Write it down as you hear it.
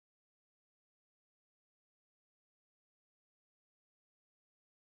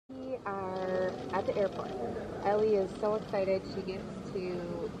We are at the airport. Ellie is so excited. She gets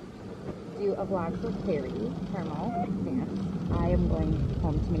to do a vlog for CarmoDance. I am going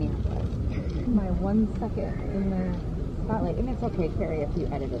home to Minneapolis. My 1 second in the spotlight, and it's okay, Carrie, if you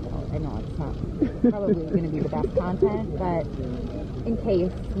edit it out. I know it's not probably going to be the best content, but in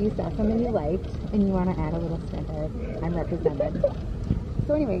case you saw something you liked and you want to add a little snippet, I'm represented.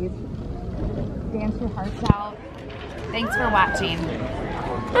 So anyways, dance your hearts out. Thanks for watching.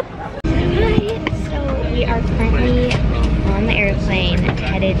 Hi, so we are currently on the airplane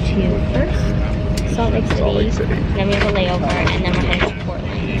headed to first Salt Lake City, then we have a layover, and then we're headed to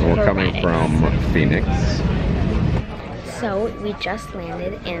Portland. We're coming Radix. from Phoenix. So we just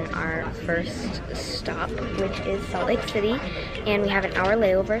landed in our first stop, which is Salt Lake City, and we have an hour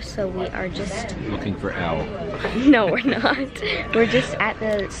layover, so we are just... Looking for L. No, we're not. We're just at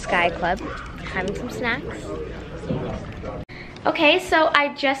the Sky Club, having some snacks. Okay, so I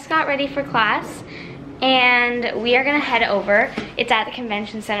just got ready for class, and we are gonna head over. It's at the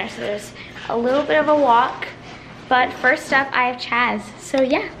convention center, so there's a little bit of a walk, but first up I have Chaz. So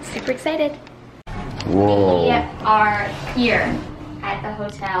yeah, super excited. Whoa. We are here at the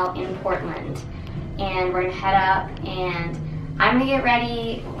hotel in Portland, and we're gonna head up, and I'm gonna get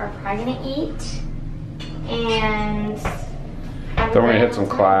ready. We're probably gonna eat, and Then we're gonna hit some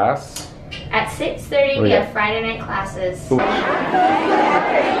class. at 6:30 we have Friday night classes. Ooh. How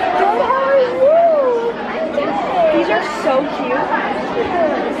are you? I'm good. These are so cute.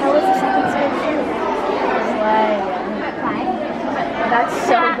 How was the second school shoot? That's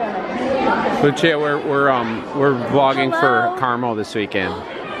so good. Lucia, we're vlogging for Carmo this weekend.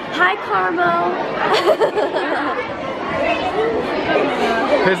 Hi, Carmo.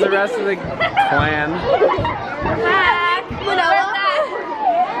 Here's the rest of the clan. Hi, Mannella.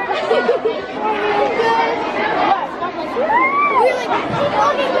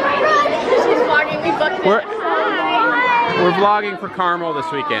 She's vlogging. We booked We're vlogging for Carmo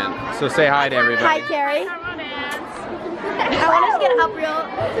this weekend, so say hi to everybody. Hi, Carrie. I want us to get up real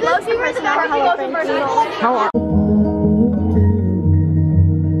close and personal. Hello, Frankie. How are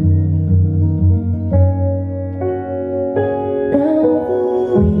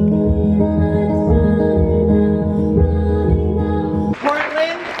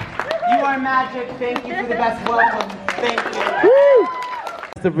Portland, you are magic. Thank you for the best welcome. Thank you.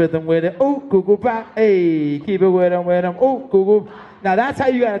 The rhythm with it. Ooh, Google bop. Hey, keep it with them, Ooh, Google. Now that's how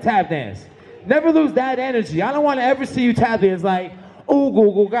you gotta tap dance. Never lose that energy. I don't want to ever see you tap dance like, ooh,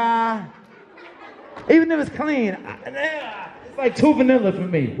 Google guy. Even if it's clean, it's like too vanilla for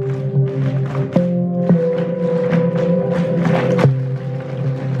me.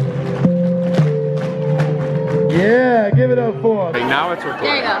 Yeah, give it up for him. now it's recording.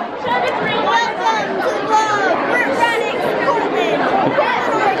 There you go. Welcome to the vlog. We're Radix, Portland.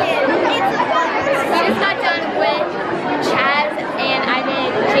 We just got done with Chaz, and I did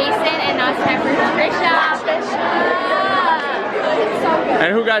Jason, and now it's time for Trisha.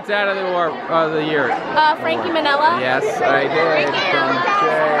 And who got Dad of the Year? Frankie Mannella. Yes, I did. From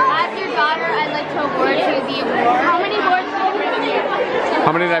Jay. As your daughter, I'd like to award you the award. How many awards did you bring in?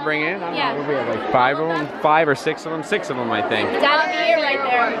 How many did I bring in? I don't know, we had like 5 of them, 5 or 6 of them, 6 of them, I think. Dad of the Year right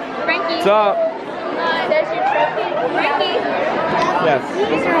there. Frankie. What's up? There's your trophy. Frankie. Yes.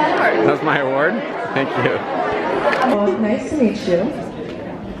 That's my award. Thank you. Well, nice to meet you.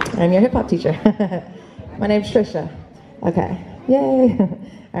 I'm your hip hop teacher. My name's Trisha. Okay. Yay.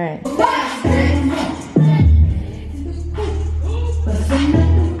 All right.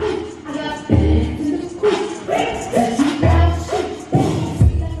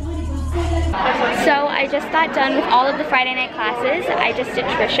 So I just got done with all of the Friday night classes. I just did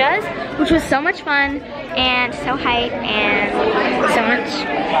Trisha's, which was so much fun and so hype and so much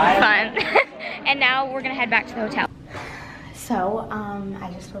fun. And now we're gonna head back to the hotel. So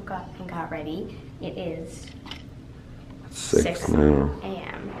I just woke up and got ready. It is 6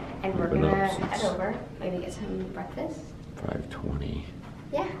 a.m. and we're gonna head over, maybe get some breakfast. 5:20.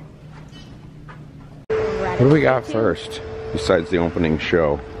 Yeah. What do we got first, besides the opening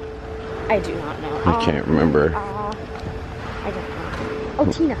show? I do not know. I can't remember. I don't know. Oh,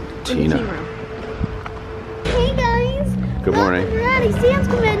 Tina. Tina. Hey guys. Good morning. Welcome to Radix Dance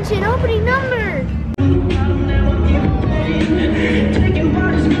Convention opening number.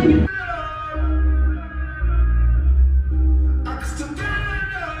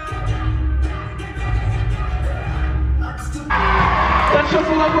 Let's show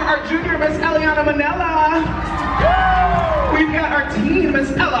some love for our junior, Miss Elliana Mannella. We've got our teen,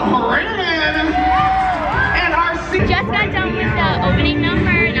 Miss Ella Moran. And our senior. Just got done with the opening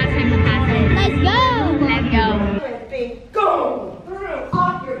number. Now it's time for classes. Let's go. Let's go. Go!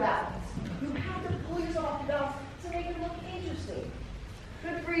 Off your back.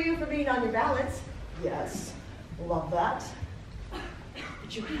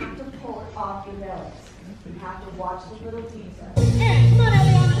 but you have to pull it off your bellies. You have to watch the little details. Come on,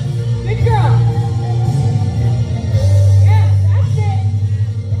 Elliana. Good girl. Yeah, that's it.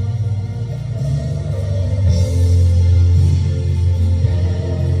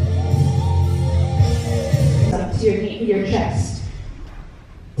 Up to your chest.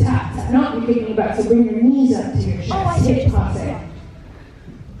 Tap, tap. Not you're kicking your butt, so bring your knees up to your chest. Oh, I see. Hip tossing.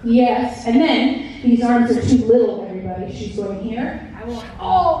 Yes, and then these arms are too little, everybody. She's going here. I want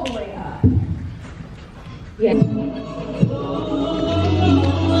all the way up. Yeah.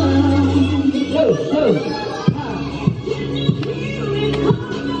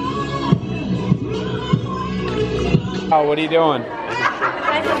 Oh, what are you doing?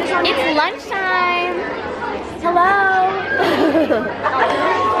 It's lunchtime. Hello.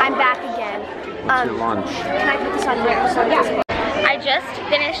 I'm back again. What's your lunch? Can I put this on here? So yeah. I just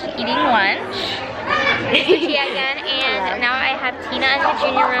finished eating lunch. again, and now I have Tina in the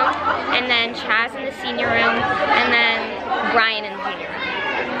junior room, and then Chaz in the senior room, and then Brian in the junior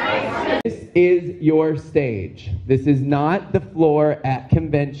room. This is your stage. This is not the floor at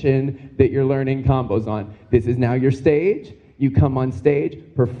convention that you're learning combos on. This is now your stage. You come on stage,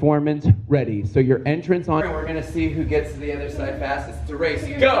 performance ready. So your entrance on. We're gonna see who gets to the other side fastest. It's a race.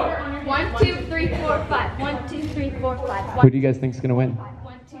 Go! 1, 2, 3, 4, 5. 1, 2, 3, 4, 5. Who do you guys think is gonna win?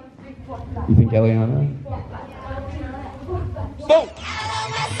 1, 2, 3, 4, 5. You think Elliana? Boom!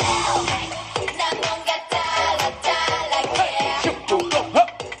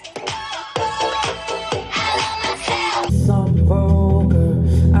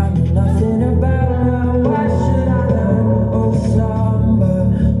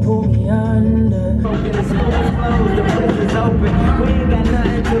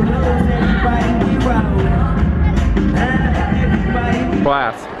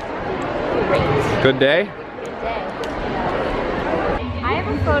 Class. Good day? I have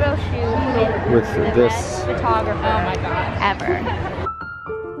a photo shoot with the this best photographer, oh my god, ever.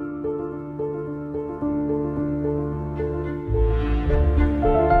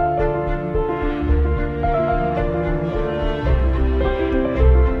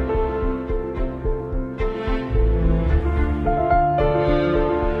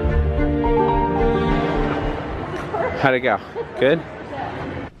 How'd it go? Good?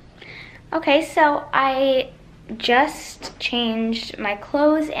 Okay, so I just changed my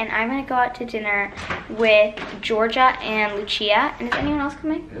clothes and I'm gonna go out to dinner with Georgia and Lucia. And is anyone else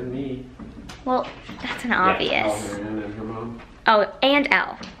coming? And me. Well, that's an obvious. Yeah, and her mom. Oh, and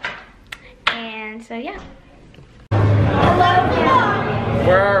Elle. And so yeah.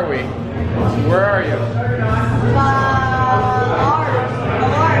 Where are we? Where are you?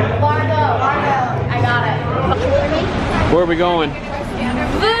 I got it. Where are we going?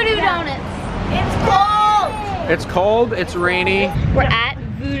 Voodoo Donuts. It's cold. It's cold, it's rainy. We're at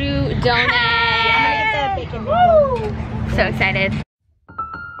Voodoo Donuts. I'm gonna get the bacon. Woo! So excited.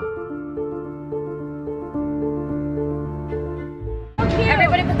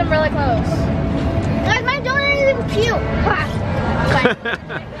 Everybody put them really close. Guys, my donut isn't cute.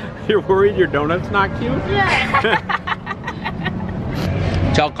 You're worried your donut's not cute? Yeah.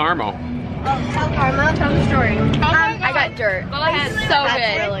 Tell Carmo. Tell Karma. Tell the story. I got dirt. Go ahead. So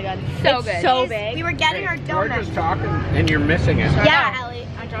good. Really good. So good. So big. We were getting our George donuts. is talking and you're missing it. Yeah, Ellie.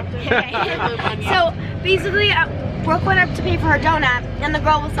 I dropped it. So basically, Brooke went up to pay for her donut, and the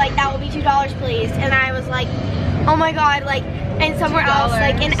girl was like, "That will be $2, please." And I was like, "Oh my god!" Like, and somewhere else,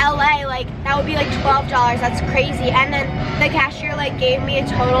 like in LA, like that would be like $12. That's crazy. And then the cashier like gave me a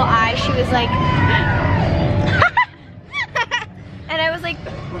total eye. She was like, and I was like,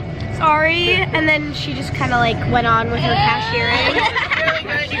 sorry. And then she just kind of like went on with her cashiering. Really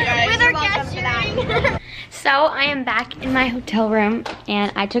good, you guys. With her cashiering. So I am back in my hotel room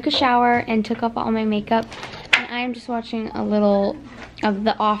and I took a shower and took off all my makeup and I am just watching a little of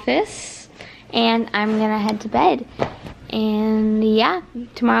The Office and I'm gonna head to bed. And yeah,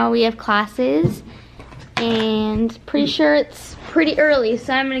 tomorrow we have classes and pretty sure it's pretty early,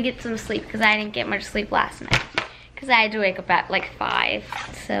 so I'm gonna get some sleep because I didn't get much sleep last night because I had to wake up at like 5.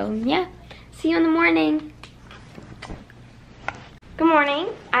 So yeah, see you in the morning. Good morning.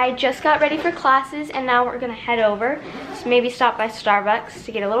 I just got ready for classes and now we're gonna head over. So maybe stop by Starbucks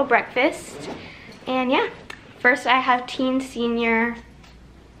to get a little breakfast. And yeah, first I have teen senior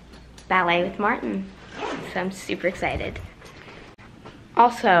ballet with Martin. So I'm super excited.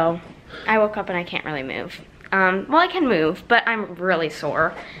 Also, I woke up and I can't really move. Well, I can move, but I'm really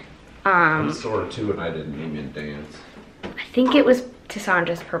sore. I'm sore too and I didn't even dance. I think it was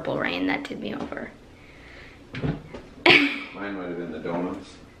Tassandra's Purple Rain that did me over. Mine might have been the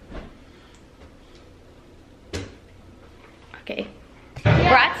donuts. Okay,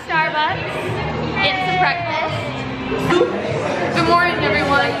 We're at Starbucks, getting some breakfast. Good morning,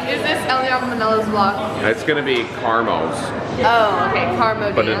 everyone. Is this Elliana Mannella's vlog? It's gonna be Carmo's. Oh, okay,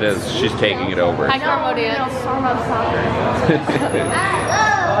 CarmoDance. But it is. She's taking it over. Hi, CarmoDance.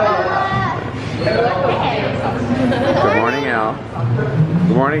 Good morning, Al.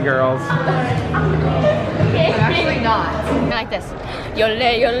 Good morning, girls. Actually not. Like this. Yodel,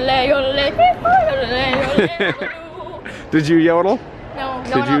 yodel, yodel, yodel. Did you yodel? No.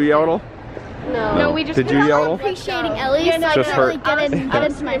 Did you yodel? No, we just Did you yodel? appreciating Ellie. Yeah, no, Just her. I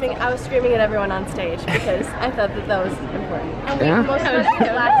was screaming at everyone on stage because I thought that was important. Yeah.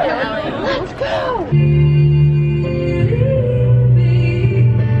 Let's go.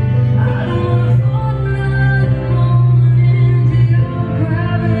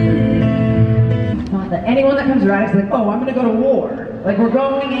 Anyone that comes to Radix is like, oh, I'm gonna go to war. Like, we're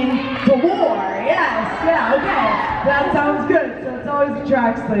going into war. Yes, yeah, okay. That sounds good. So it's always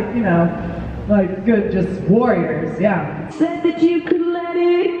attracts, like, you know, like good, just warriors, yeah. Said that you could let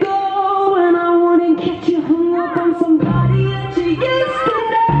it go, and I wouldn't catch you hung up on somebody that you used to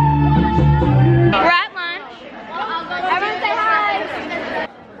know. We're at lunch. Everyone say hi.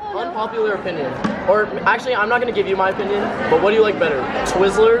 Unpopular opinion. Or actually, I'm not gonna give you my opinion, but what do you like better?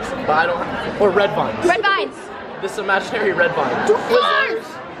 Twizzlers, but I don't, or red vines? Red vines. This imaginary red vine. Twizzlers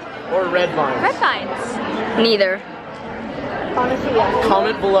or red vines? Red vines. Neither. Honestly, yeah.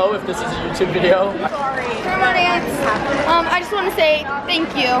 Comment below if this is a YouTube video. Sorry. I just want to say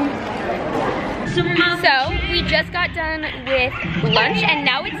thank you. So, we just got done with lunch and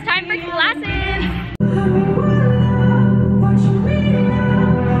now it's time for classes.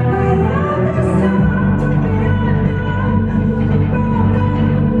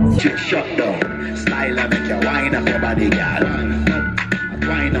 Shut down. Style and make you wind up your body, girl.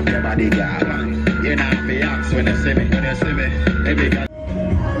 Wind up your body, girl. You know me ask when you see me, Maybe you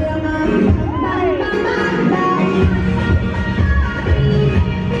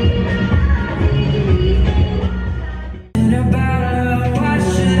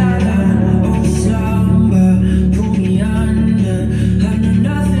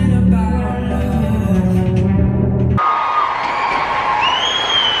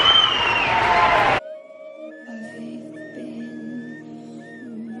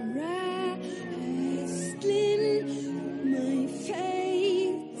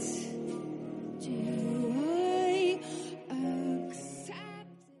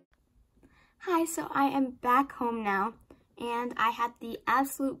Hi, so I am back home now, and I had the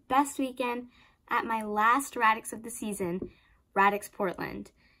absolute best weekend at my last Radix of the season, Radix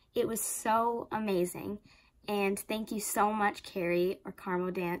Portland. It was so amazing, and thank you so much, Carrie, or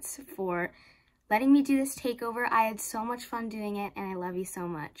CarmoDance, for letting me do this takeover. I had so much fun doing it, and I love you so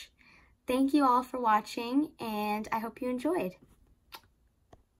much. Thank you all for watching, and I hope you enjoyed.